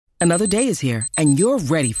Another day is here, and you're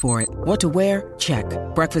ready for it. What to wear? Check.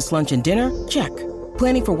 Breakfast, lunch, and dinner? Check.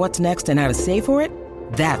 Planning for what's next and how to save for it?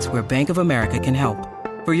 That's where Bank of America can help.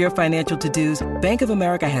 For your financial to-dos, Bank of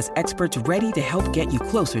America has experts ready to help get you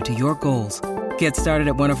closer to your goals. Get started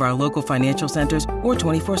at one of our local financial centers or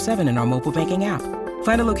 24/7 in our mobile banking app.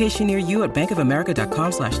 Find a location near you at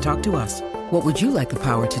bankofamerica.com/talktous. What would you like the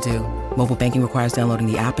power to do? Mobile banking requires downloading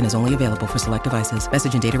the app and is only available for select devices.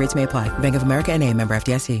 Message and data rates may apply. Bank of America NA, member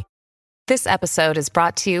FDIC. This episode is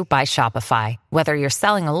brought to you by Shopify. Whether you're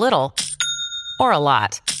selling a little or a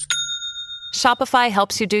lot, Shopify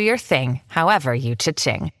helps you do your thing, however you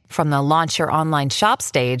cha-ching. From the launch your online shop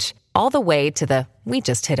stage, all the way to the we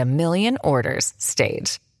just hit 1 million orders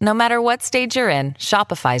stage. No matter what stage you're in,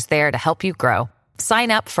 Shopify's there to help you grow.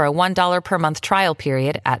 Sign up for a $1 per month trial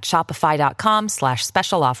period at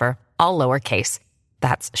shopify.com/special offer, all lowercase.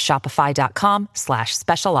 That's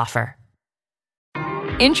shopify.com/special offer.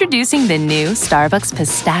 Introducing the new Starbucks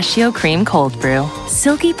Pistachio Cream Cold Brew.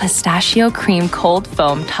 Silky pistachio cream cold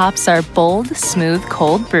foam tops our bold, smooth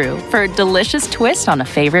cold brew for a delicious twist on a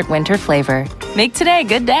favorite winter flavor. Make today a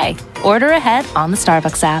good day. Order ahead on the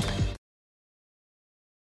Starbucks app.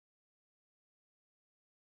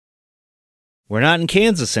 We're not in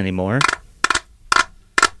Kansas anymore.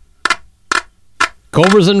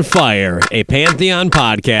 Cobras and Fire, a Pantheon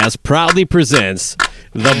podcast, proudly presents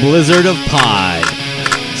The Blizzard of Pod.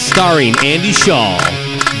 Starring Andy Shaw,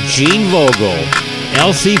 Gene Vogel,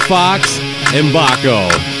 Elsie Fox, and Baco.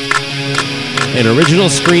 An original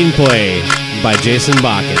screenplay by Jason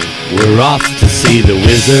Bakken. We're off to see the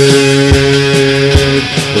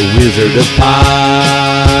Wizard of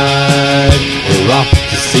Pod. We're off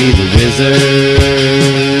to see the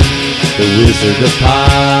Wizard of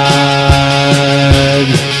Pod.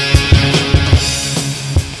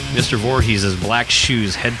 Mr. Voorhees' black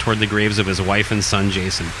shoes head toward the graves of his wife and son,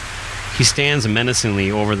 Jason. He stands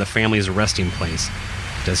menacingly over the family's resting place.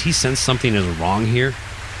 Does he sense something is wrong here?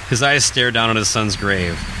 His eyes stare down at his son's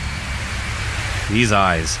grave. These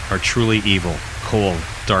eyes are truly evil, cold,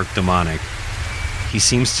 dark, demonic. He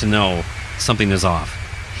seems to know something is off.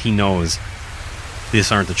 He knows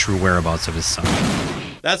these aren't the true whereabouts of his son.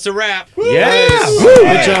 That's a wrap. Yes.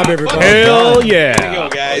 Good job, everybody. Hell yeah. There you go,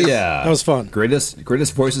 guys. Yeah. That was fun. Greatest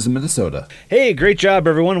voices in Minnesota. Hey, great job,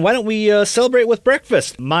 everyone. Why don't we celebrate with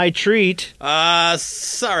breakfast? My treat.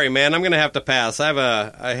 Sorry, man. I'm going to have to pass. I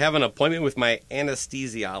have an appointment with my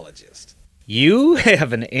anesthesiologist. You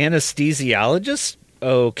have an anesthesiologist?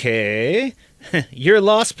 Okay. You're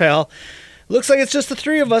lost, pal. Looks like it's just the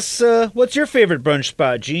three of us. What's your favorite brunch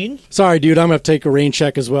spot, Gene? Sorry, dude. I'm going to take a rain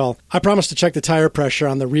check as well. I promised to check the tire pressure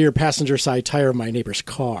on the rear passenger side tire of my neighbor's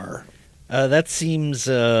car. That seems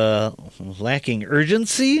lacking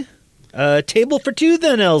urgency. Table for two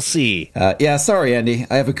then, LC. Yeah, sorry, Andy.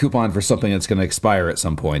 I have a coupon for something that's going to expire at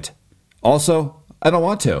some point. Also, I don't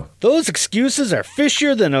want to. Those excuses are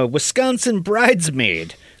fishier than a Wisconsin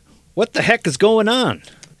bridesmaid. What the heck is going on?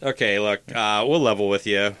 Okay, look, we'll level with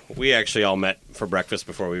you. We actually all met for breakfast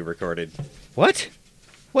before we recorded. What?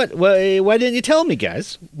 What? Why didn't you tell me,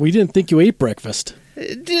 guys? We didn't think you ate breakfast.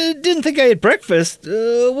 Didn't think I ate breakfast.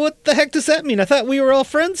 What the heck does that mean? I thought we were all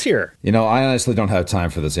friends here. You know, I honestly don't have time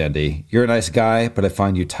for this, Andy. You're a nice guy, but I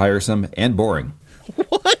find you tiresome and boring.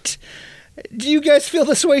 What? Do you guys feel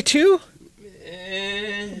this way too?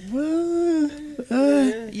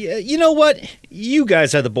 Yeah, you know what? You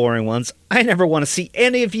guys are the boring ones. I never want to see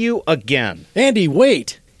any of you again. Andy,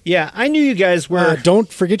 wait. Yeah, I knew you guys were...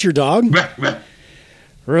 Don't forget your dog.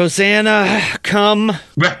 Rosanna, come.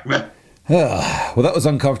 Well, that was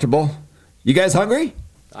uncomfortable. You guys hungry?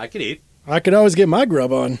 I could eat. I could always get my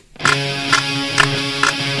grub on.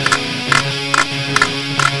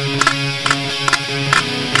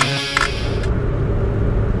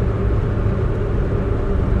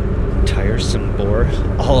 Tiresome bore.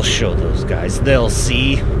 I'll show those guys. They'll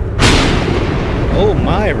see. Oh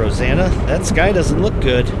my, Rosanna. That sky doesn't look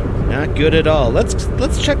good. Not good at all. Let's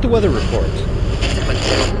check the weather report.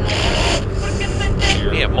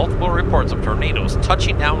 We have multiple reports of tornadoes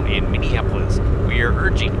touching down in Minneapolis. We are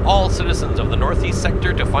urging all citizens of the Northeast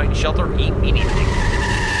sector to find shelter immediately.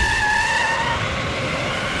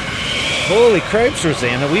 Holy cripes,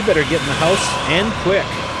 Rosanna. We better get in the house and quick.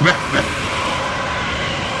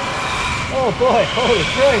 Oh boy, holy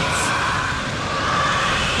cripes.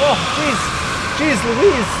 Oh, jeez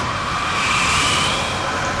Louise.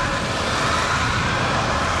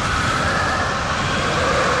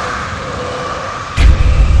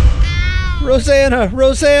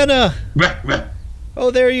 Rosanna! Oh,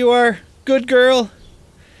 there you are. Good girl.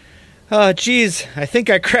 Oh, geez, I think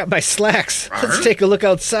I crapped my slacks. Let's take a look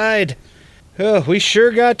outside. Oh, we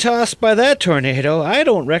sure got tossed by that tornado. I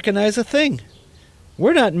don't recognize a thing.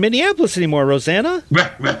 We're not in Minneapolis anymore, Rosanna.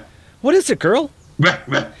 What is it, girl?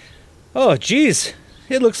 Oh, geez.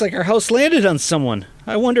 It looks like our house landed on someone.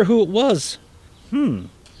 I wonder who it was.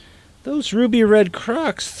 Those ruby red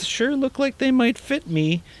Crocs sure look like they might fit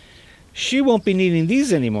me. She won't be needing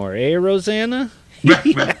these anymore, eh, Rosanna?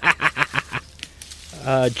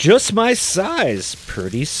 Just my size.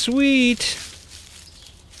 Pretty sweet.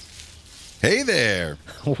 Hey there.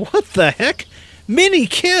 What the heck? Mini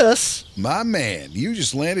Kiss? My man, you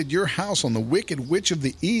just landed your house on the Wicked Witch of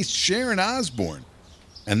the East, Sharon Osbourne,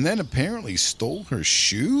 and then apparently stole her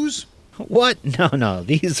shoes? What? No,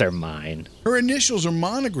 these are mine. Her initials are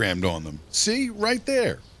monogrammed on them. See, right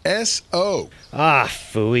there. S.O. Ah,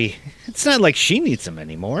 phooey. It's not like she needs them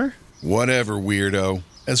anymore. Whatever, weirdo.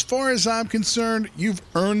 As far as I'm concerned, you've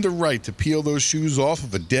earned the right to peel those shoes off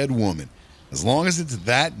of a dead woman. As long as it's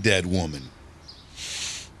that dead woman.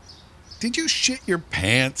 Did you shit your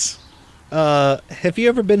pants? Have you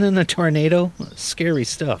ever been in a tornado? Scary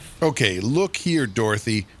stuff. Okay, look here,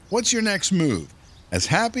 Dorothy. What's your next move? As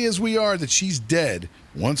happy as we are that she's dead,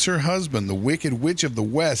 once her husband, the Wicked Witch of the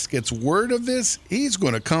West, gets word of this, he's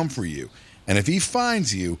going to come for you. And if he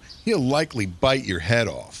finds you, he'll likely bite your head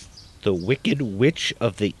off. The Wicked Witch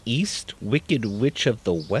of the East? Wicked Witch of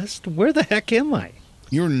the West? Where the heck am I?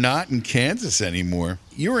 You're not in Kansas anymore.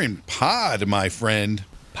 You're in Pod, my friend.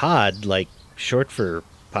 Pod, like short for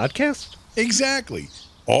podcast? Exactly.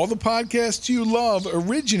 All the podcasts you love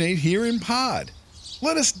originate here in Pod.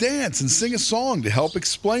 Let us dance and sing a song to help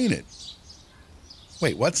explain it.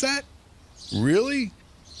 Wait, what's that? Really?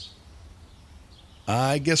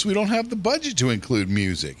 I guess we don't have the budget to include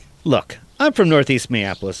music. Look, I'm from Northeast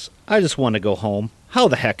Minneapolis. I just want to go home. How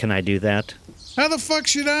the heck can I do that? How the fuck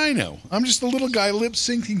should I know? I'm just a little guy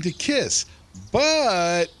lip-syncing to Kiss.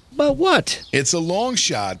 But what? It's a long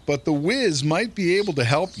shot, but the Wiz might be able to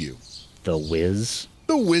help you. The Wiz?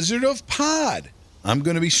 The Wizard of Pod. I'm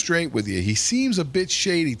going to be straight with you. He seems a bit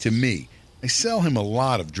shady to me. I sell him a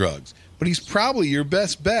lot of drugs, but he's probably your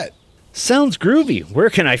best bet. Sounds groovy.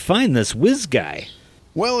 Where can I find this Wiz guy?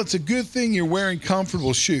 Well, it's a good thing you're wearing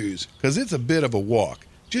comfortable shoes, because it's a bit of a walk.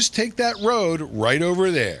 Just take that road right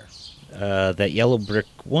over there. That yellow brick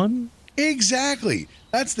one? Exactly.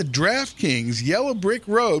 That's the DraftKings Yellow Brick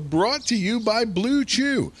Road, brought to you by Blue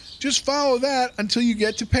Chew. Just follow that until you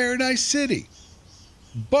get to Paradise City.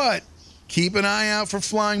 But keep an eye out for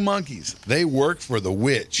flying monkeys. They work for the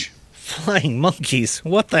witch. Flying monkeys?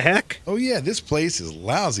 What the heck? Oh yeah, this place is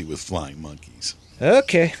lousy with flying monkeys.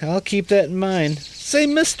 Okay, I'll keep that in mind. Say,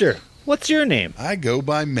 mister, what's your name? I go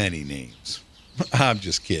by many names. I'm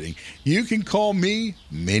just kidding. You can call me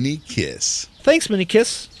Mini Kiss. Thanks, Mini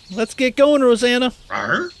Kiss. Let's get going, Rosanna.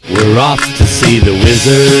 We're off to see the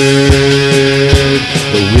Wizard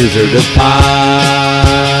of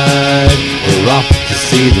Pod. We're off to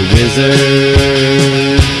see the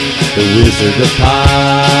Wizard of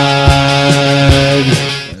Pod.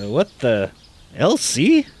 What the?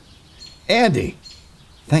 LC? Andy,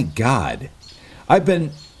 thank God.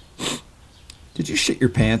 Did you shit your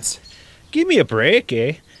pants? Give me a break,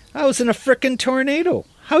 eh? I was in a frickin' tornado.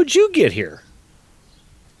 How'd you get here?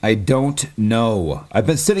 I don't know. I've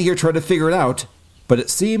been sitting here trying to figure it out, but it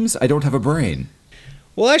seems I don't have a brain.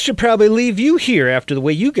 Well, I should probably leave you here after the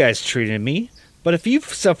way you guys treated me. But if you've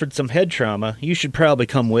suffered some head trauma, you should probably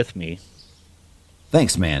come with me.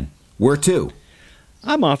 Thanks, man. Where to?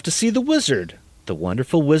 I'm off to see the wizard. The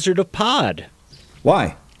wonderful Wizard of Pod.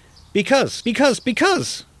 Why? Because.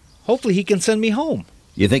 Hopefully he can send me home.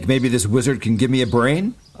 You think maybe this wizard can give me a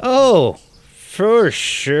brain? Oh, for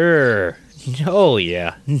sure. Oh,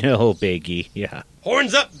 yeah. No biggie. Yeah.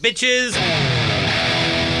 Horns up, bitches!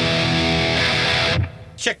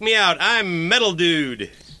 Check me out. I'm Metal Dude.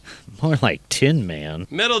 More like Tin Man.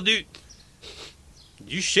 Metal Dude.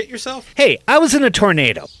 Did you shit yourself? Hey, I was in a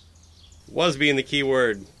tornado. Was being the key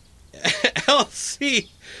word. LC,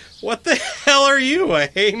 what the hell are you, a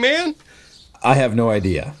hay man? I have no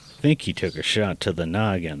idea. I think he took a shot to the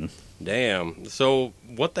noggin. Damn. So,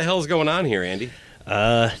 what the hell's going on here, Andy?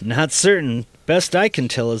 Not certain. Best I can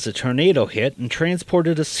tell is a tornado hit and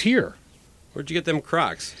transported us here. Where'd you get them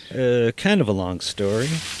Crocs? Kind of a long story.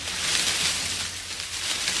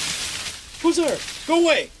 Who's there? Go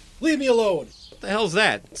away. Leave me alone. What the hell's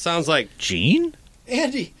that? Sounds like... Gene?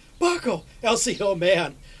 Andy, Baco, Elsie, oh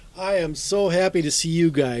man. I am so happy to see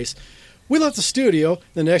you guys. We left the studio.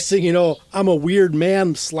 The next thing you know, I'm a weird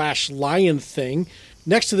man/lion thing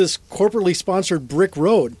next to this corporately sponsored brick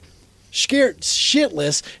road. Scared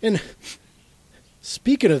shitless. And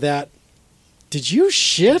speaking of that, did you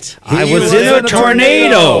shit? I was in a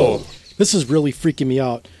tornado. This is really freaking me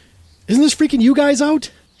out. Isn't this freaking you guys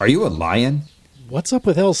out? Are you a lion? What's up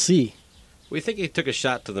with LC? We think he took a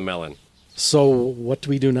shot to the melon. So, what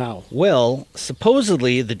do we do now? Well,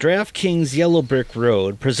 supposedly the DraftKings Yellow Brick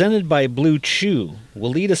Road, presented by Blue Chew,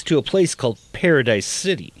 will lead us to a place called Paradise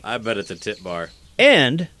City. I bet it's a tip bar.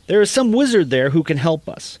 And there is some wizard there who can help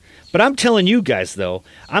us. But I'm telling you guys, though,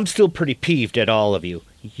 I'm still pretty peeved at all of you.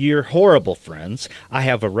 You're horrible friends. I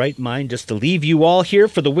have a right mind just to leave you all here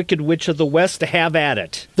for the Wicked Witch of the West to have at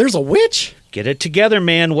it. There's a witch? Get it together,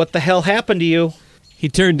 man. What the hell happened to you? He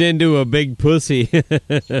turned into a big pussy.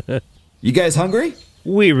 You guys hungry?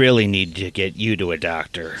 We really need to get you to a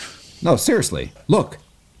doctor. No, seriously. Look.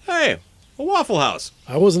 Hey, a Waffle House.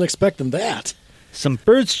 I wasn't expecting that. Some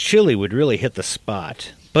bird's chili would really hit the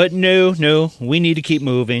spot. But no, we need to keep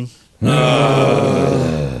moving.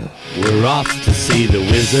 We're off to see the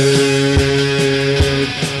Wizard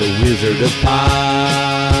of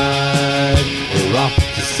Pod. We're off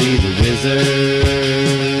to see the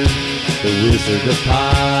Wizard of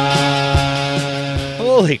Pod.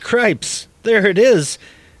 Holy cripes, there it is.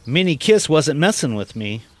 Minnie Kiss wasn't messing with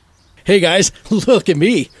me. Hey guys, look at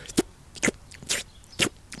me.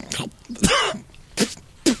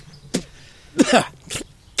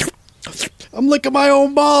 I'm licking my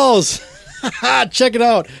own balls. Check it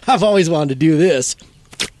out. I've always wanted to do this.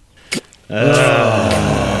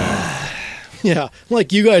 Yeah,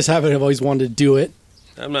 like you guys haven't. I've always wanted to do it.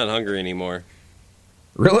 I'm not hungry anymore.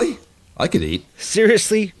 Really? I could eat.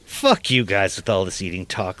 Seriously? Fuck you guys with all this eating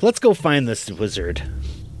talk. Let's go find this wizard.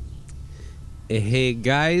 Hey,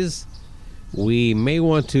 guys, we may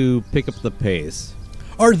want to pick up the pace.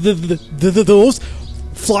 Are those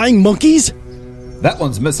flying monkeys? That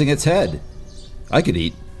one's missing its head. I could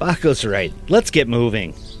eat. Baco's right. Let's get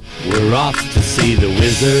moving. We're off to see the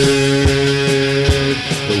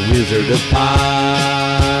Wizard of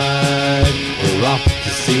Pod. We're off to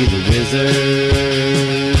see the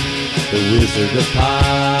Wizard of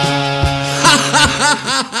Pod.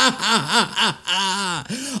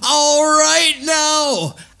 All right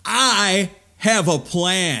now, I have a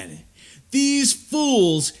plan. These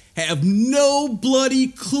fools have no bloody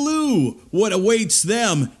clue what awaits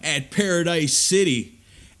them at Paradise City.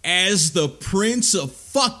 As the Prince of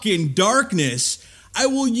fucking Darkness, I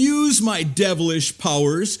will use my devilish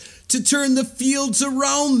powers to turn the fields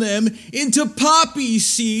around them into poppy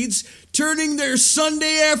seeds, turning their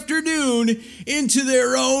Sunday afternoon into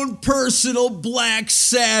their own personal Black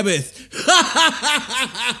Sabbath.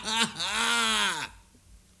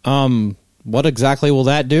 What exactly will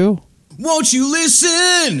that do? Won't you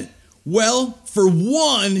listen? Well, for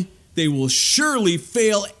one, they will surely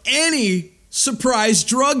fail any surprise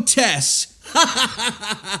drug tests.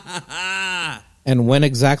 And when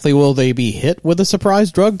exactly will they be hit with a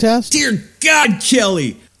surprise drug test? Dear God,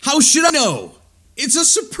 Kelly, how should I know? It's a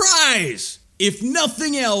surprise. If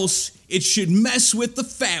nothing else, it should mess with the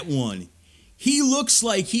fat one. He looks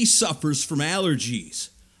like he suffers from allergies.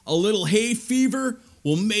 A little hay fever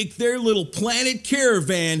will make their little planet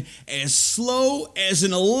caravan as slow as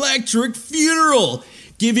an electric funeral,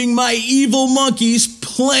 giving my evil monkeys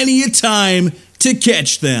plenty of time to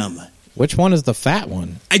catch them. Which one is the fat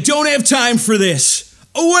one? I don't have time for this.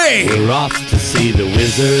 Away! We're off to see the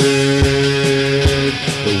Wizard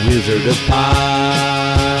of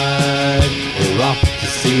Pod. We're off to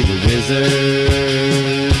see the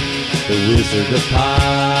Wizard of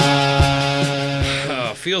Pod.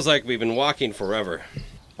 Oh, feels like we've been walking forever.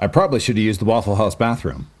 I probably should have used the Waffle House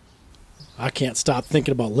bathroom. I can't stop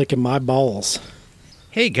thinking about licking my balls.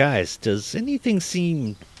 Hey guys, does anything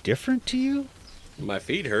seem different to you? My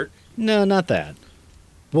feet hurt. No, not that.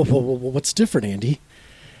 What's different, Andy?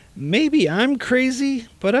 Maybe I'm crazy,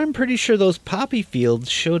 but I'm pretty sure those poppy fields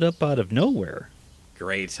showed up out of nowhere.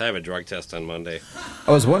 Great, I have a drug test on Monday.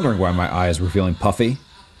 I was wondering why my eyes were feeling puffy.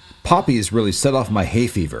 Poppies really set off my hay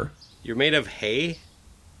fever. You're made of hay?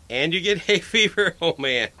 And you get hay fever? Oh,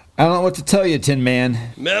 man. I don't know what to tell you, Tin Man.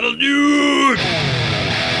 Metal Dude!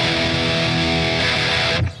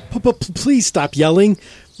 Please stop yelling.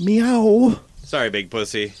 Meow. Sorry, big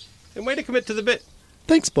pussy. And way to commit to the bit.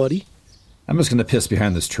 Thanks, buddy. I'm just going to piss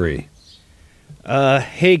behind this tree.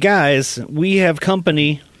 Hey guys, we have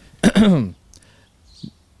company.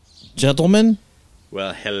 Gentlemen?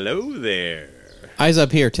 Well, hello there. Eyes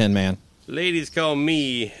up here, Tin Man. Ladies call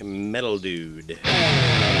me Metal Dude.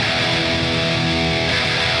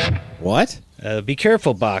 What? Be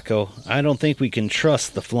careful, Baco. I don't think we can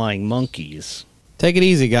trust the flying monkeys. Take it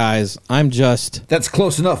easy, guys. I'm just... That's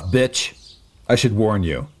close enough, bitch. I should warn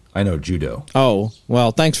you. I know judo. Oh,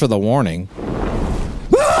 well, thanks for the warning.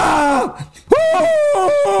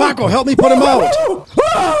 Baco, help me put him out!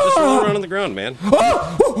 Just rolling around on the ground, man.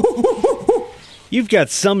 You've got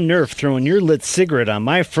some nerve throwing your lit cigarette on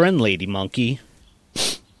my friend, Lady Monkey.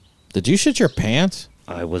 Did you shit your pants?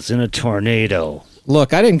 I was in a tornado.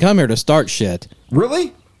 Look, I didn't come here to start shit.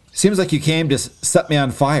 Really? Seems like you came to set me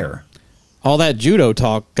on fire. All that judo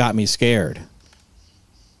talk got me scared.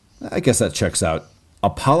 I guess that checks out.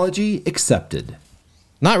 Apology accepted.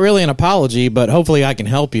 Not really an apology, but hopefully I can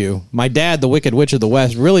help you. My dad, the Wicked Witch of the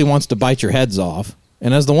West, really wants to bite your heads off.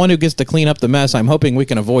 And as the one who gets to clean up the mess, I'm hoping we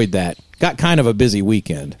can avoid that. Got kind of a busy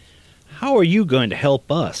weekend. How are you going to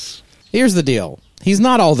help us? Here's the deal. He's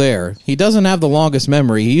not all there. He doesn't have the longest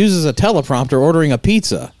memory. He uses a teleprompter ordering a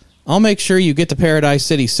pizza. I'll make sure you get to Paradise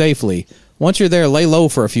City safely. Once you're there, lay low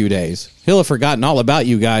for a few days. He'll have forgotten all about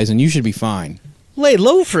you guys, and you should be fine. Lay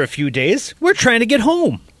low for a few days? We're trying to get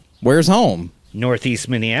home. Where's home? Northeast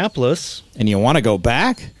Minneapolis. And you want to go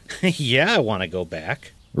back? Yeah, I want to go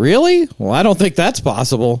back. Really? Well, I don't think that's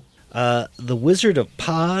possible. The Wizard of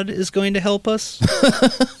Pod is going to help us?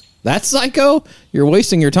 That psycho? You're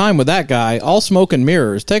wasting your time with that guy. All smoke and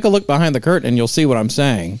mirrors. Take a look behind the curtain and you'll see what I'm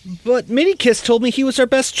saying. But Minikiss told me he was our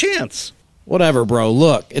best chance. Whatever, bro.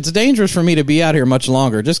 Look, it's dangerous for me to be out here much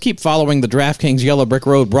longer. Just keep following the DraftKings Yellow Brick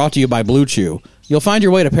Road brought to you by Blue Chew. You'll find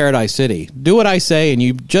your way to Paradise City. Do what I say and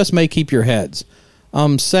you just may keep your heads.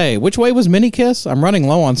 Say, which way was Minikiss? I'm running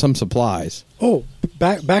low on some supplies. Oh,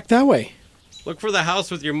 back that way. Look for the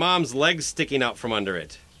house with your mom's legs sticking out from under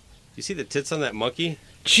it. You see the tits on that monkey?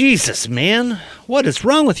 Jesus, man. What is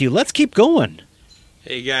wrong with you? Let's keep going.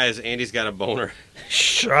 Hey, guys, Andy's got a boner.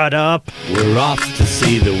 Shut up. We're off to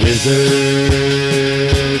see the Wizard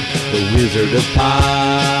of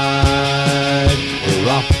Pod. We're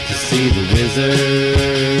off to see the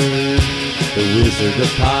Wizard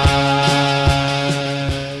of Pod.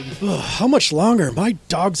 How much longer? My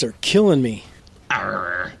dogs are killing me.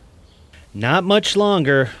 Arr. Not much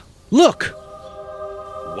longer. Look!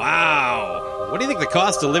 Wow. What do you think the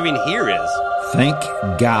cost of living here is? Thank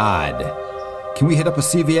God. Can we hit up a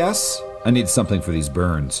CVS? I need something for these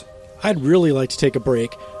burns. I'd really like to take a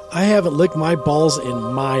break. I haven't licked my balls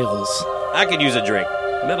in miles. I could use a drink.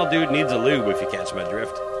 Metal dude needs a lube if you catch my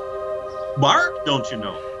drift. Mark, don't you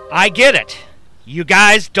know? I get it. You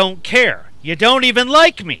guys don't care. You don't even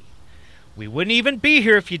like me. We wouldn't even be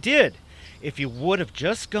here if you did. If you would have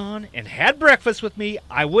just gone and had breakfast with me,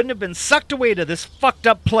 I wouldn't have been sucked away to this fucked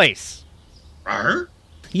up place.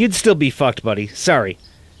 You'd still be fucked, buddy. Sorry.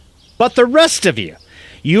 But the rest of you,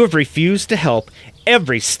 you have refused to help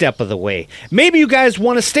every step of the way. Maybe you guys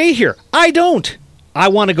want to stay here. I don't. I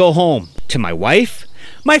want to go home to my wife,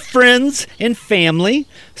 my friends, and family.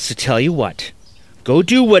 So tell you what, go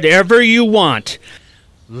do whatever you want.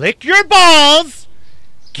 Lick your balls,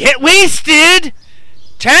 get wasted,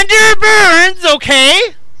 tender burns, okay?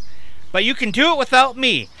 But you can do it without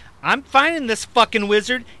me. I'm finding this fucking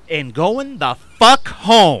wizard and going the fuck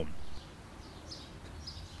home.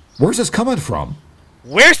 Where's this coming from?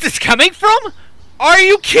 Where's this coming from? Are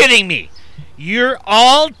you kidding me? You're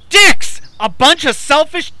all dicks! A bunch of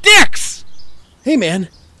selfish dicks! Hey man,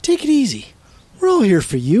 take it easy. We're all here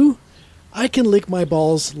for you. I can lick my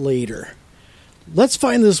balls later. Let's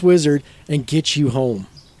find this wizard and get you home.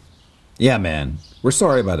 Yeah, man. We're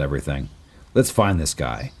sorry about everything. Let's find this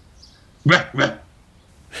guy.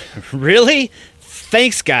 Really?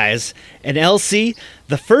 Thanks, guys. And Elsie,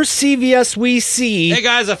 the first CVS we see... Hey,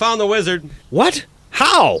 guys, I found the wizard. What?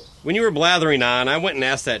 How? When you were blathering on, I went and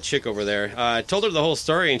asked that chick over there. I told her the whole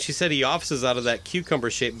story, and she said he offices out of that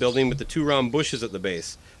cucumber-shaped building with the 2 round bushes at the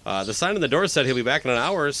base. The sign on the door said he'll be back in an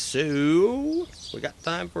hour, so we got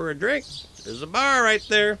time for a drink. There's a bar right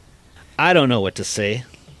there. I don't know what to say.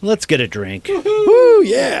 Let's get a drink. Woo,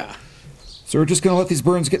 yeah. So we're just going to let these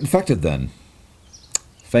burns get infected then.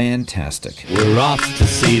 Fantastic. We're off to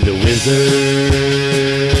see the Wizard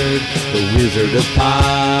of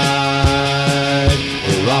Pod.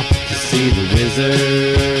 We're off to see the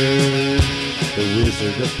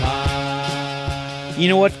Wizard of Pod. You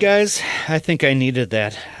know what, guys? I think I needed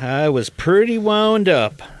that. I was pretty wound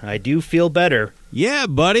up. I do feel better. Yeah,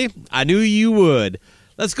 buddy. I knew you would.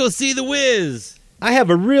 Let's go see the Wiz. I have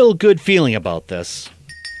a real good feeling about this.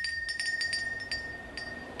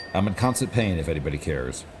 I'm in constant pain if anybody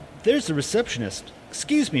cares. There's the receptionist.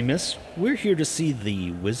 Excuse me, miss. We're here to see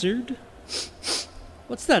the wizard.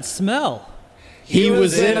 What's that smell? He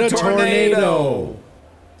was in a tornado.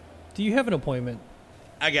 Do you have an appointment?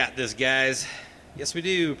 I got this, guys. Yes, we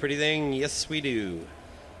do, pretty thing. Yes, we do.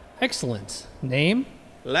 Excellent. Name?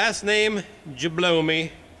 Last name,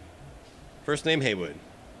 Jablomi. First name, Haywood.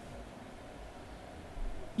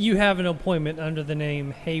 You have an appointment under the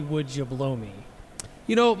name Haywood Jablomi.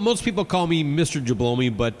 You know, most people call me Mr. Jablomi,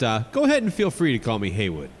 but go ahead and feel free to call me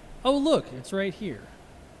Haywood. Oh, look, it's right here.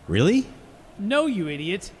 Really? No, you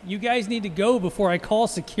idiot. You guys need to go before I call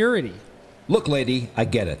security. Look, lady, I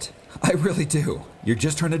get it. I really do. You're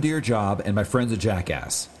just trying to do your job, and my friend's a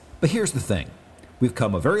jackass. But here's the thing. We've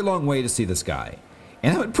come a very long way to see this guy.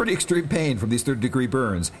 And I'm in pretty extreme pain from these third-degree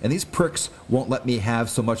burns, and these pricks won't let me have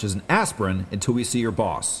so much as an aspirin until we see your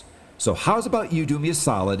boss. So how's about you do me a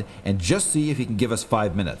solid and just see if you can give us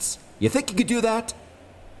 5 minutes? You think you could do that?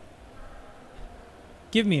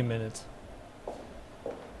 Give me a minute.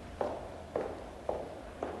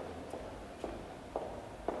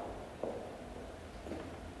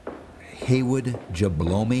 Haywood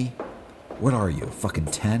Jablomi? What are you, fucking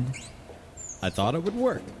 10? I thought it would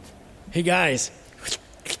work. Hey, guys.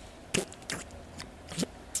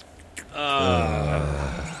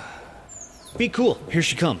 Be cool. Here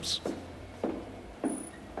she comes.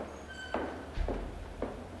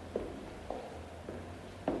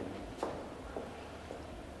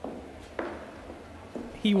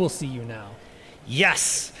 He will see you now.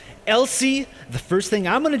 Yes! Elsie, the first thing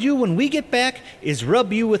I'm going to do when we get back is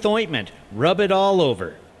rub you with ointment. Rub it all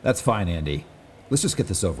over. That's fine, Andy. Let's just get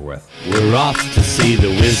this over with. We're off to see the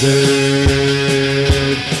Wizard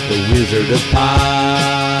of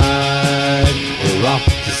Pod. We're off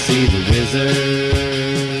to see the Wizard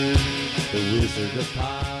of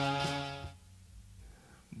Pod.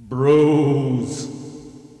 Bros.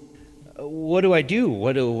 What do I do?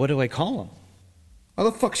 What do I call him? How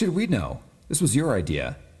the fuck should we know? This was your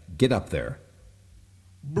idea. Get up there.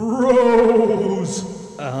 Bros.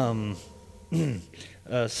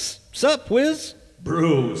 Sup, Wiz?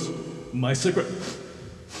 Bros. My secret.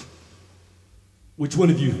 Which one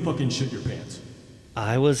of you fucking shit your pants?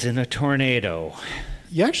 I was in a tornado.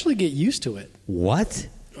 You actually get used to it. What?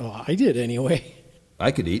 Oh, I did anyway.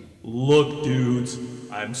 I could eat. Look, dudes,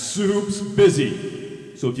 I'm soups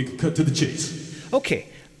busy. So if you could cut to the chase. Okay,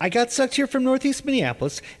 I got sucked here from northeast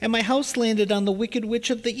Minneapolis, and my house landed on the Wicked Witch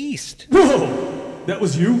of the East. Whoa! That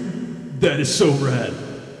was you? That is so rad.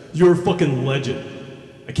 You're a fucking legend.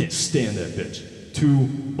 I can't stand that bitch. Too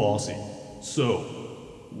bossy. So,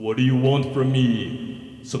 what do you want from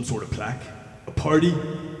me? Some sort of plaque? A party?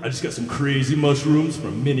 I just got some crazy mushrooms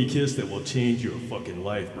from Mini-Kiss that will change your fucking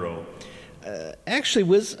life, bro. Actually,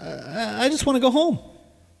 Wiz, I just want to go home.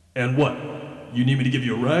 And what? You need me to give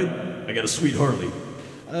you a ride? I got a sweet Harley.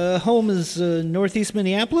 Home is northeast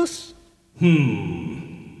Minneapolis?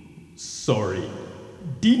 Sorry.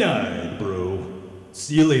 Denied, bro.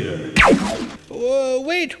 See you later.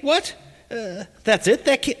 Wait, what? That's it?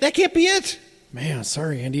 That can't be it? Man,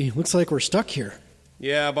 sorry, Andy. Looks like we're stuck here.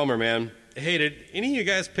 Yeah, bummer, man. Hey, did any of you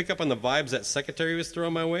guys pick up on the vibes that secretary was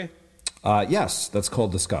throwing my way? Yes, that's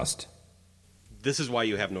called disgust. This is why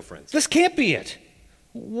you have no friends. This can't be it.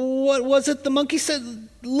 What was it the monkey said?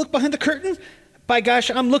 Look behind the curtain? By gosh,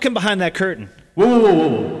 I'm looking behind that curtain.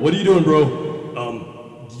 Whoa. What are you doing,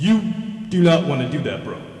 bro? You do not want to do that,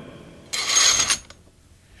 bro.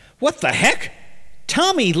 What the heck?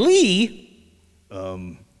 Tommy Lee?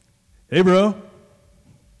 Hey, bro.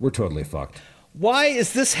 We're totally fucked. Why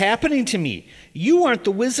is this happening to me? You aren't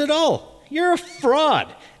the Wiz at all. You're a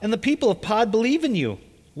fraud, and the people of Pod believe in you.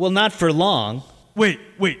 Well, not for long. Wait,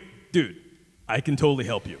 dude. I can totally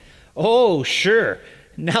help you. Oh, sure.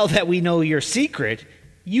 Now that we know your secret,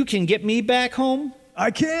 you can get me back home?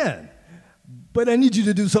 I can. But I need you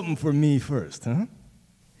to do something for me first, huh?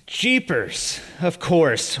 Jeepers. Of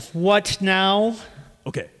course. What now?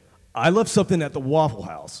 Okay. I left something at the Waffle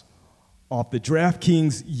House off the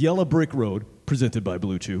DraftKings Yellow Brick Road, presented by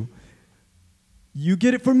Blue Chew. You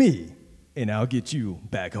get it for me, and I'll get you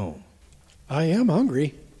back home. I am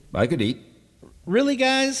hungry. I could eat. Really,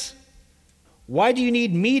 guys? Why do you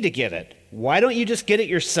need me to get it? Why don't you just get it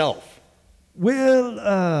yourself? Well,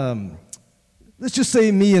 let's just say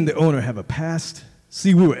me and the owner have a past.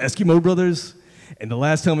 See, we were Eskimo brothers, and the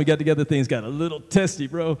last time we got together, things got a little testy,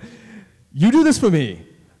 bro. You do this for me,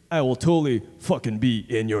 I will totally fucking be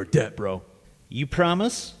in your debt, bro. You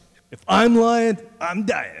promise? If I'm lying, I'm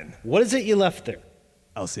dying. What is it you left there?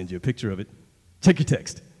 I'll send you a picture of it. Check your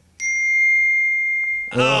text.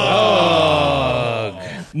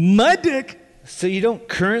 My dick. So you don't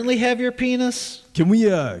currently have your penis? Can we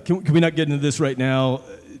not get into this right now?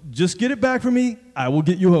 Just get it back for me. I will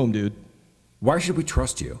get you home, dude. Why should we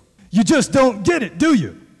trust you? You just don't get it, do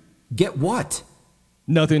you? Get what?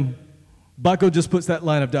 Nothing. Baco just puts that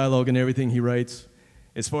line of dialogue in everything he writes.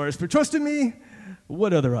 As far as for trusting me,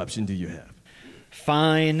 what other option do you have?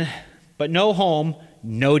 Fine, but no home,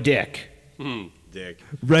 no dick. Dick.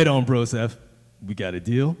 Right on, bro, Seth. We got a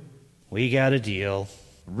deal? We got a deal.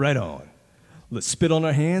 Right on. Let's spit on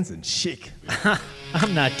our hands and shake.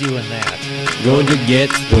 I'm not doing that. Going to get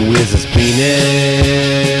the Wiz's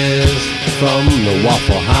penis from the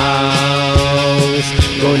Waffle House.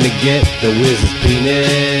 Going to get the Wiz's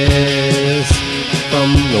penis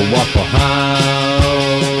from the Waffle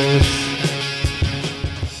House.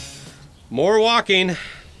 More walking.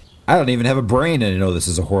 I don't even have a brain and I know this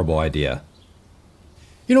is a horrible idea.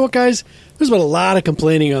 You know what, guys? There's been a lot of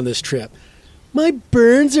complaining on this trip. My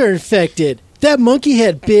burns are infected. That monkey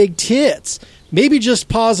had big tits. Maybe just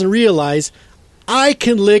pause and realize I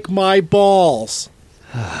can lick my balls.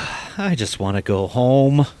 I just want to go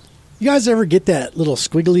home. You guys ever get that little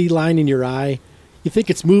squiggly line in your eye? You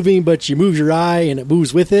think it's moving, but you move your eye and it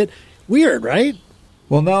moves with it? Weird, right?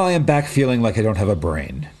 Well, now I am back feeling like I don't have a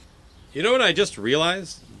brain. You know what I just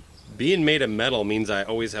realized? Being made of metal means I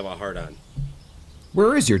always have a hard-on.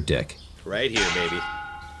 Where is your dick? Right here, baby.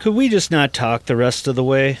 Could we just not talk the rest of the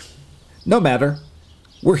way? No matter.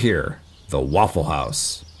 We're here. The Waffle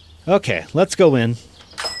House. Okay, let's go in.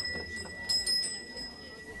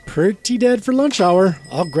 Pretty dead for lunch hour.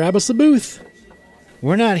 I'll grab us a booth.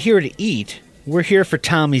 We're not here to eat. We're here for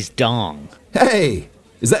Tommy's dong. Hey,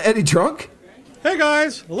 is that Eddie Trunk? Hey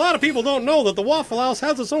guys, a lot of people don't know that the Waffle House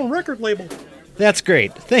has its own record label. That's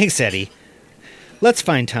great. Thanks, Eddie. Let's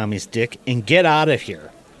find Tommy's dick and get out of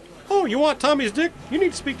here. Oh, you want Tommy's dick? You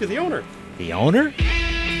need to speak to the owner. The owner?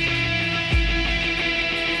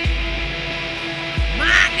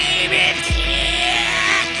 My name is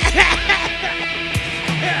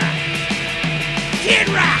Kid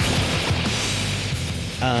Rock.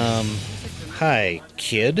 Hi,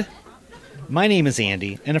 kid. My name is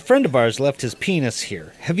Andy, and a friend of ours left his penis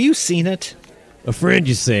here. Have you seen it? A friend,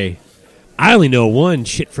 you say? I only know one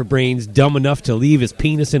shit for brains dumb enough to leave his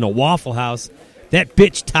penis in a Waffle House. That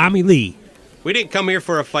bitch Tommy Lee. We didn't come here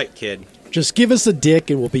for a fight, kid. Just give us a dick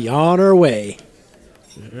and we'll be on our way.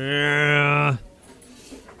 You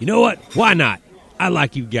know what? Why not? I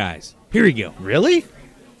like you guys. Here you go. Really?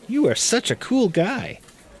 You are such a cool guy.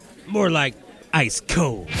 More like ice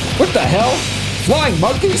cold. What the hell? Flying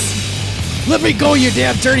monkeys? Let me go, you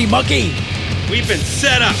damn dirty monkey! We've been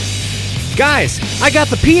set up. Guys, I got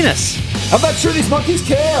the penis. I'm not sure these monkeys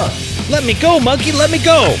care. Let me go, monkey, let me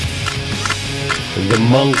go. The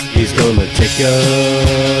monkey's gonna take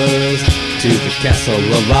us to the castle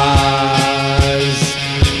of Oz.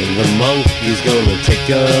 And the monkey's gonna take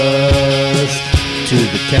us to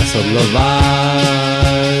the castle of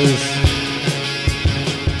Oz.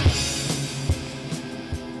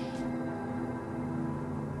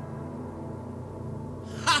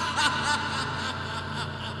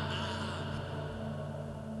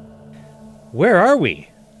 Where are we?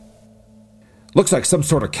 Looks like some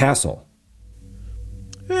sort of castle.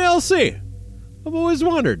 Hey, LC, I've always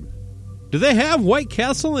wondered, do they have White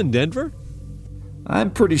Castle in Denver?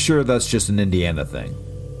 I'm pretty sure that's just an Indiana thing.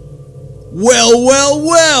 Well, well,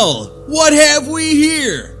 well! What have we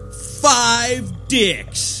here? 5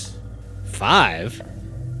 dicks. 5?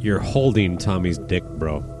 You're holding Tommy's dick,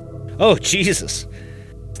 bro. Oh, Jesus.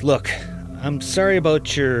 Look, I'm sorry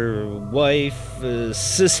about your wife,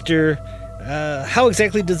 sister. How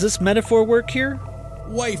exactly does this metaphor work here?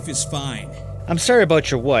 Wife is fine. I'm sorry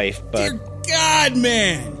about your wife, but... Dear God,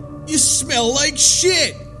 man! You smell like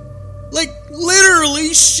shit! Like,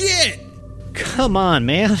 literally shit! Come on,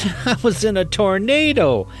 man. I was in a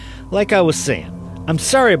tornado. Like I was saying, I'm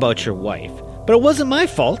sorry about your wife, but it wasn't my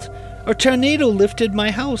fault. A tornado lifted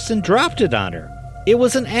my house and dropped it on her. It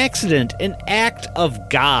was an accident, an act of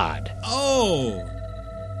God. Oh,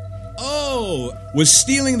 was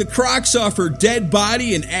stealing the Crocs off her dead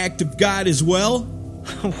body an act of God as well?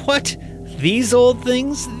 What? These old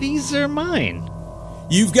things? These are mine.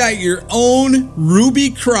 You've got your own ruby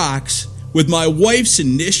Crocs with my wife's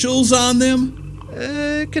initials on them?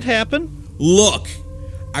 It could happen. Look,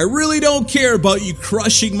 I really don't care about you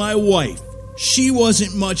crushing my wife. She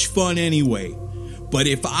wasn't much fun anyway. But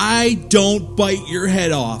if I don't bite your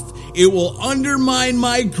head off, it will undermine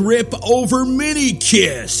my grip over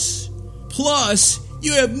Mini-Kiss. Plus,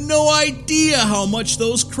 you have no idea how much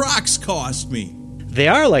those Crocs cost me. They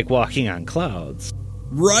are like walking on clouds.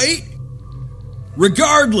 Right?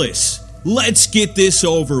 Regardless, let's get this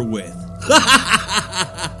over with.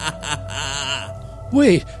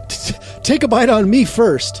 Wait, take a bite on me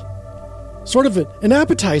first. Sort of an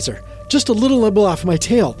appetizer. Just a little nibble off my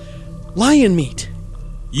tail. Lion meat.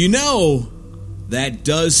 You know, that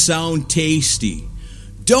does sound tasty.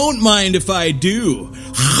 Don't mind if I do.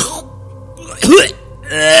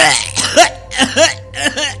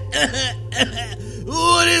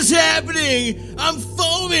 What is happening? I'm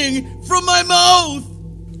foaming from my mouth.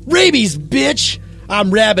 Rabies, bitch!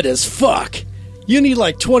 I'm rabid as fuck. You need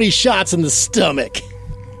like 20 shots in the stomach.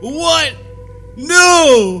 What?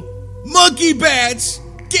 No! Monkey bats!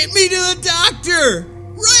 Get me to the doctor!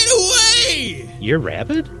 Right away! You're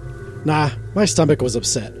rabid? Nah, my stomach was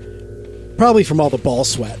upset. Probably from all the ball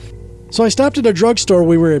sweat. So I stopped at a drugstore when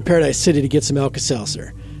we were in Paradise City to get some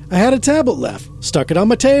Alka-Seltzer. I had a tablet left, stuck it on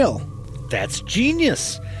my tail. That's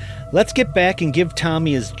genius. Let's get back and give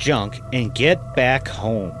Tommy his junk and get back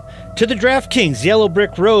home. To the DraftKings Yellow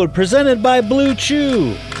Brick Road, presented by Blue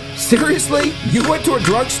Chew. Seriously? You went to a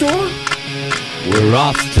drugstore? We're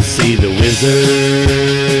off to see the Wizard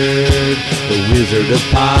of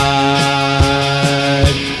Pod.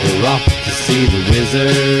 We're off to see the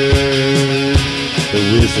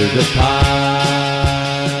Wizard of Pod.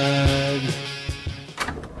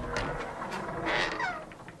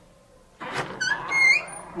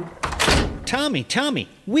 Tommy,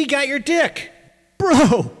 we got your dick.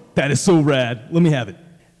 Bro, that is so rad. Let me have it.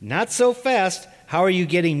 Not so fast. How are you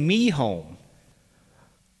getting me home?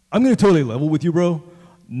 I'm going to totally level with you, bro.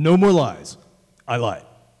 No more lies. I lied.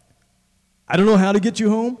 I don't know how to get you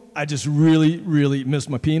home. I just really, really miss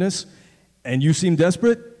my penis. And you seem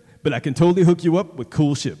desperate, but I can totally hook you up with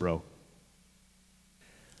cool shit, bro.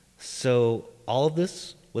 So all of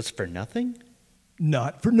this was for nothing?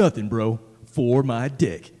 Not for nothing, bro. For my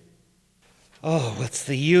dick. Oh, what's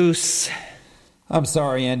the use? I'm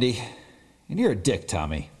sorry, Andy. And you're a dick,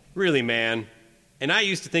 Tommy. Really, man. And I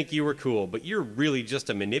used to think you were cool, but you're really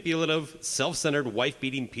just a manipulative, self-centered,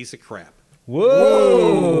 wife-beating piece of crap.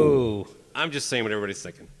 Whoa! I'm just saying what everybody's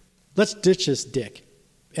thinking. Let's ditch this dick.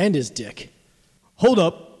 And his dick. Hold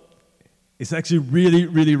up. It's actually really,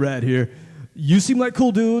 really rad here. You seem like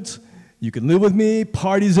cool dudes. You can live with me,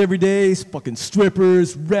 parties every day, fucking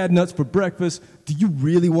strippers, rad nuts for breakfast. Do you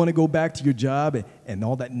really want to go back to your job and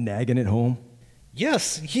all that nagging at home?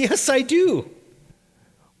 Yes, I do.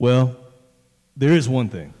 Well, there is one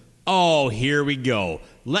thing. Oh, here we go.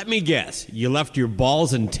 Let me guess. You left your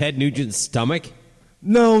balls in Ted Nugent's stomach?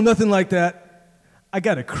 No, nothing like that. I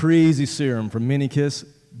got a crazy serum from Minikiss.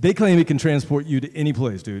 They claim it can transport you to any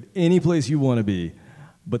place, dude. Any place you want to be.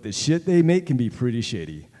 But the shit they make can be pretty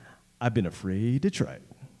shady. I've been afraid to try it.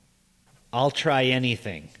 I'll try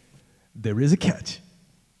anything. There is a catch.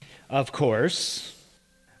 Of course.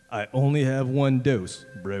 I only have one dose,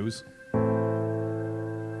 bros.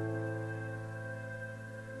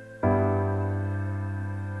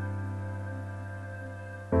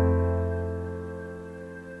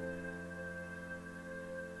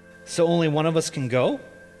 So only one of us can go?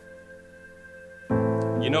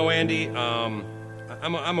 You know, Andy,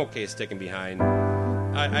 I'm okay sticking behind.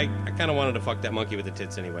 I kind of wanted to fuck that monkey with the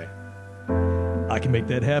tits anyway. I can make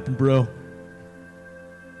that happen, bro.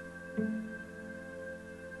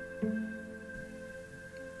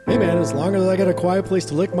 Hey, man, as long as I got a quiet place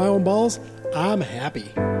to lick my own balls, I'm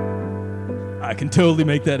happy. I can totally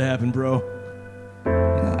make that happen, bro.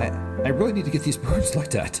 Yeah, I really need to get these birds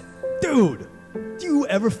looked at. Dude, do you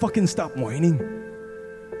ever fucking stop whining?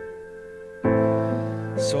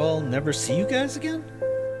 So I'll never see you guys again?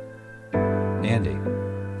 Andy.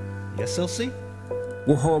 Yes, Elsie?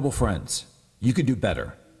 We're horrible friends. You could do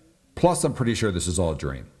better. Plus, I'm pretty sure this is all a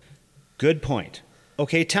dream. Good point.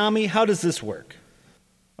 Okay, Tommy, how does this work?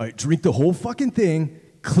 All right, drink the whole fucking thing,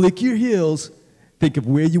 click your heels, think of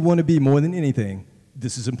where you want to be more than anything.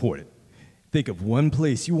 This is important. Think of one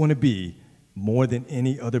place you want to be more than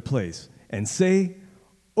any other place. And say,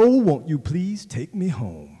 oh, won't you please take me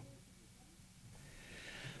home?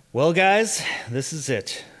 Well, guys, this is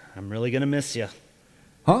it. I'm really going to miss you.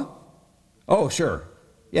 Huh? Oh, sure.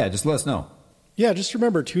 Yeah, just let us know. Yeah, just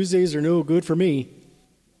remember, Tuesdays are no good for me.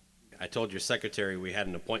 I told your secretary we had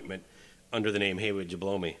an appointment under the name Hey, Would You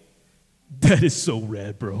Blow Me? That is so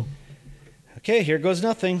rad, bro. Okay, here goes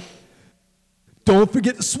nothing. Don't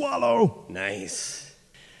forget to swallow. Nice.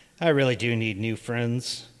 I really do need new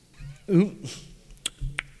friends. Ooh.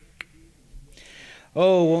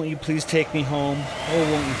 Oh, won't you please take me home?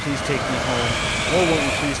 Oh, won't you please take me home? Oh, won't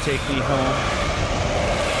you please take me home?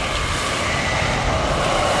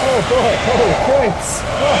 Oh, boy. Oh, thanks.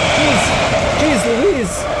 Oh, jeez. Jeez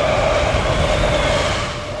Louise.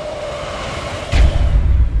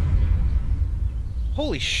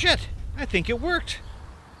 Holy shit. I think it worked.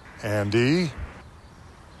 Andy?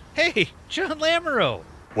 Hey, John Lamoureux.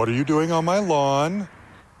 What are you doing on my lawn?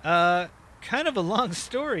 Kind of a long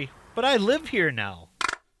story, but I live here now.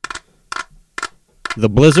 The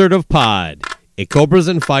Blizzard of Pod, a Cobras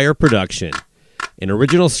and Fire production. An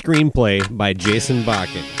original screenplay by Jason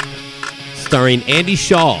Bakken. Starring Andy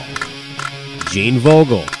Shaw, Gene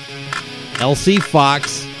Vogel, Elsie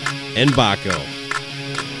Fox, and Baco.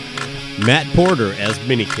 Matt Porter as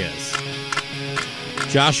Minikiss.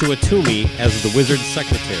 Joshua Toomey as the Wizard's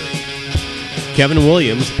secretary. Kevin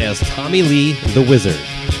Williams as Tommy Lee, the Wizard.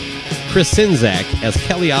 Chris Sinzak as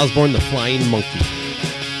Kelly Osborne, the Flying Monkey.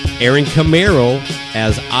 Aaron Camaro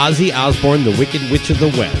as Ozzy Osbourne, the Wicked Witch of the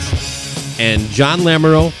West. And John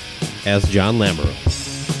Lamoureux as John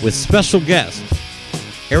Lamoureux. With special guest,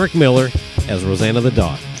 Eric Miller as Rosanna the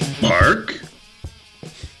dog. Mark?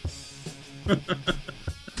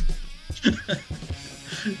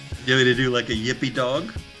 You want me to do like a yippy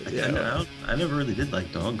dog? I never really did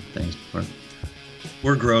like dog things before.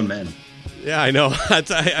 We're grown men. Yeah, I know.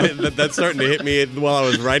 That's starting to hit me while I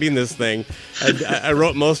was writing this thing. I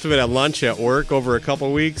wrote most of it at lunch at work over a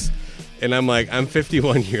couple weeks, and I'm like, I'm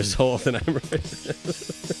 51 years old, and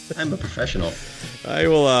I'm a professional. I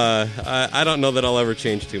will. I don't know that I'll ever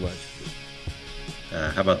change too much.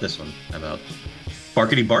 How about this one? How about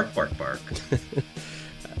barkity bark, bark, bark?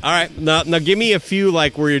 All right, now give me a few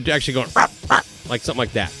like where you're actually going like something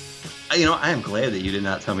like that. You know, I am glad that you did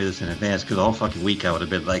not tell me this in advance, because all fucking week I would have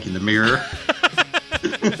been like in the mirror,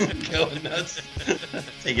 going nuts,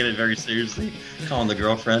 taking it very seriously, calling the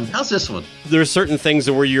girlfriend. How's this one? There's certain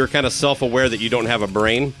things where you're kind of self-aware that you don't have a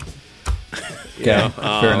brain. Okay,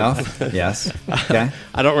 fair enough. Yes. Okay.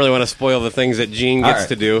 I don't really want to spoil the things that Gene gets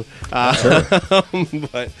to do. Sure.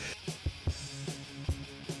 But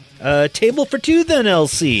table for two then,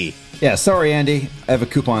 LC. Yeah, sorry, Andy. I have a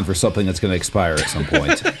coupon for something that's going to expire at some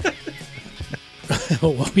point.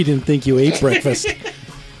 Well, we didn't think you ate breakfast.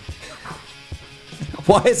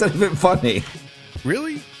 Why is that even funny?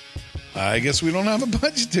 Really? I guess we don't have a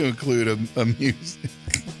budget to include a music.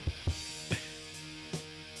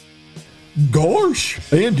 Gosh,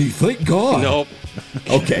 Andy, thank God. Nope.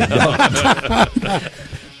 Okay.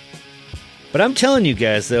 But I'm telling you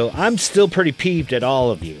guys, though, I'm still pretty peeved at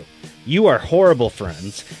all of you. You are horrible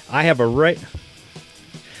friends. I have a right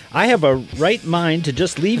mind to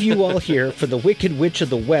just leave you all here for the Wicked Witch of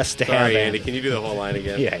the West to have. Sorry, Andy. Can you do the whole line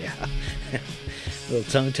again? Yeah. A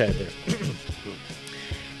little tongue-tied there.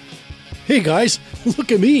 Hey, guys,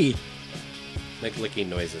 look at me. Make licking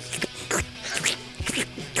noises.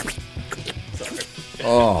 Sorry.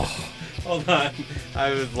 Oh. Hold on. I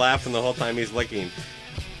was laughing the whole time he's licking.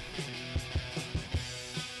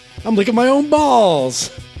 I'm licking my own balls.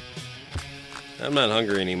 I'm not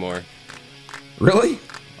hungry anymore. Really?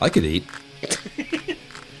 I could eat.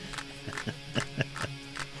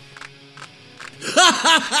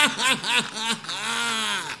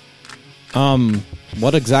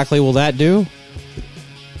 What exactly will that do?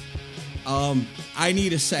 I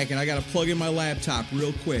need a second. I gotta plug in my laptop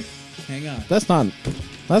real quick. Hang on. That's not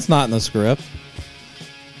in the script.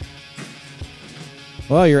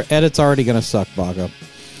 Well, your edit's already gonna suck, Bago.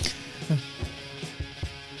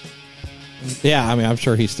 Yeah, I mean, I'm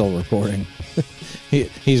sure he's still recording.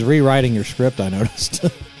 He's rewriting your script, I noticed.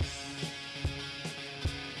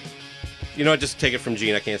 You know what? Just take it from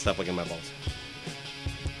Gene. I can't stop licking my balls.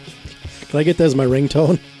 Can I get that as my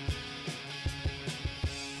ringtone?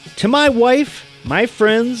 To my wife, my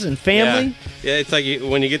friends, and family. Yeah, it's like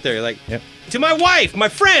when you get there, you're like, yep. To my wife, my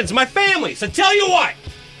friends, my family. So tell you what,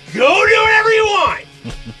 go do whatever you want.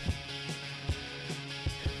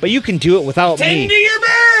 But you can do it without me. Tend to your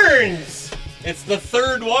burns. It's the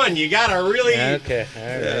third one. You gotta really. Okay.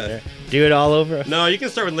 All right. Do it all over. No, you can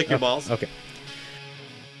start with lick your balls. Okay.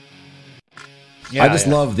 I just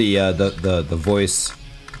love the voice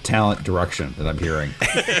talent direction that I'm hearing.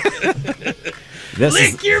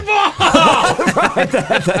 Lick your balls! Right,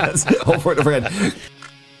 that's hold for it, friend.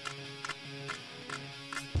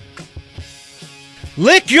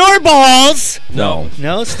 Lick your balls! No,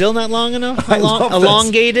 still not long enough? I love this.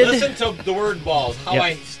 Elongated? Listen to the word balls, how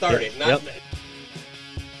I start it. Not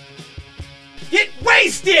Get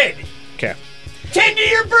wasted! Okay. Tend to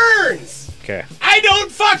your burns! Okay. I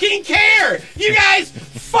don't fucking care! You guys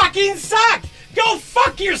fucking suck! Go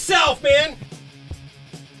fuck yourself, man!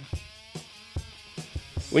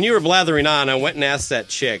 When you were blathering on, I went and asked that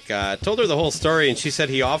chick. Told her the whole story, and she said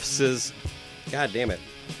he offices... God damn it.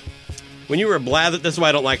 When you were this is why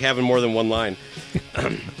I don't like having more than one line.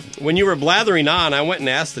 When you were blathering on, I went and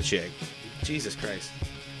asked the chick. Jesus Christ.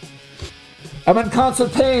 I'm in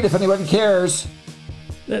constant pain if anyone cares.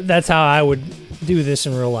 That's how I would do this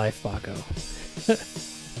in real life, Baco.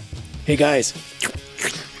 Hey, guys.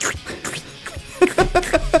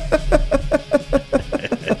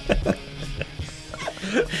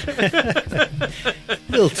 A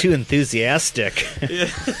little too enthusiastic.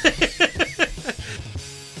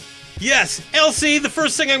 Yes, LC, the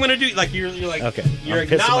first thing I'm going to do, like you're like, okay, you're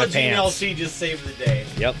acknowledging LC just saved the day.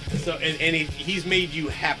 Yep. So and he's made you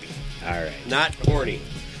happy. All right. Not horny.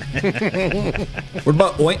 What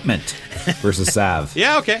about ointment versus salve?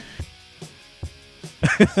 Yeah, okay.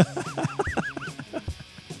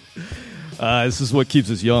 This is what keeps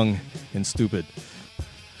us young and stupid.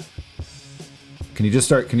 Can you just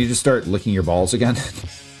start licking your balls again?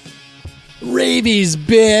 Rabies,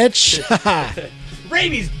 bitch.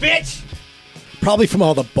 Rabies, bitch. Probably from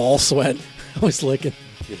all the ball sweat I was licking.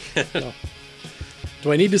 No.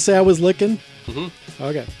 Do I need to say I was licking? Mm-hmm.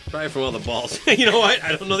 Okay. Probably from all the balls. You know what?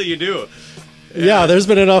 I don't know that you do. Yeah, there's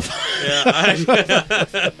been enough. Yeah.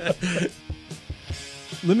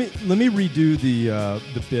 Let me redo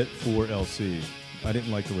the bit for LC. I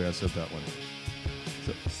didn't like the way I said that one.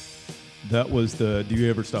 So, that was the "Do you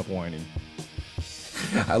ever stop whining?"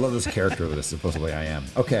 I love this character that supposedly I am.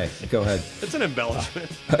 Okay, go ahead. It's an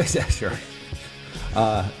embellishment. Yeah, sure.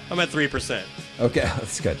 I'm at 3%. Okay,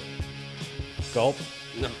 that's good. Gulp.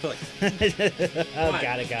 No, like,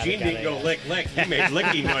 got it. Gene didn't go lick. He made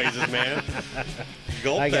licking noises, man.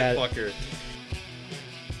 Gulp I that got fucker.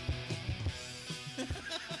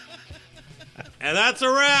 And that's a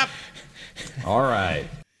wrap. All right.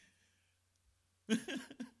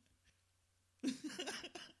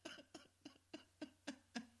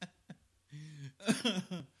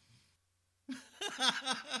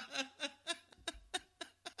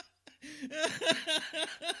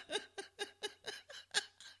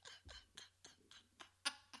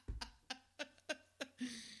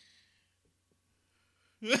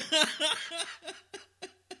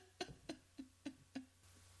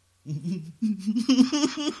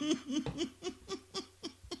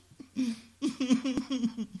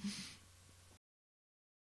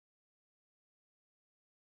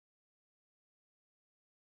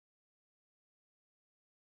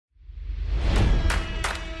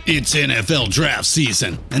 It's NFL draft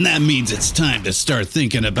season, and that means it's time to start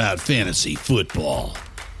thinking about fantasy football.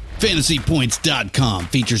 FantasyPoints.com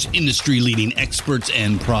features industry-leading experts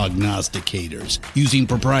and prognosticators using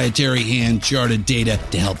proprietary hand-charted data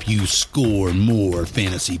to help you score more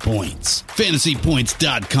fantasy points.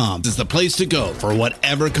 FantasyPoints.com is the place to go for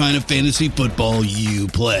whatever kind of fantasy football you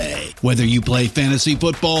play. Whether you play fantasy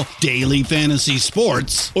football, daily fantasy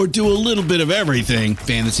sports, or do a little bit of everything,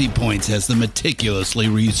 Fantasy Points has the meticulously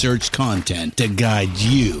researched content to guide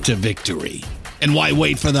you to victory. And why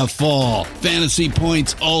wait for the fall? Fantasy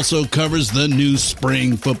Points also covers the new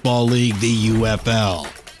spring football league, the UFL.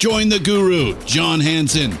 Join the guru, John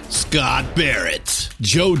Hansen, Scott Barrett,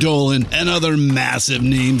 Joe Dolan, and other massive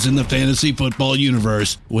names in the fantasy football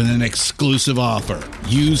universe with an exclusive offer.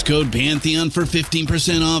 Use code Pantheon for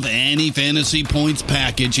 15% off any Fantasy Points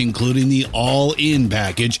package, including the all-in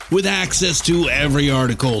package, with access to every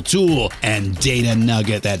article, tool, and data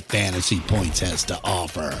nugget that Fantasy Points has to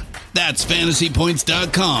offer. That's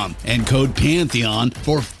FantasyPoints.com and code Pantheon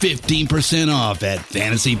for 15% off at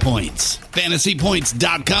Fantasy Points.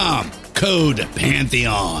 FantasyPoints.com, code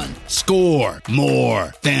Pantheon. Score more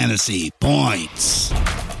fantasy points.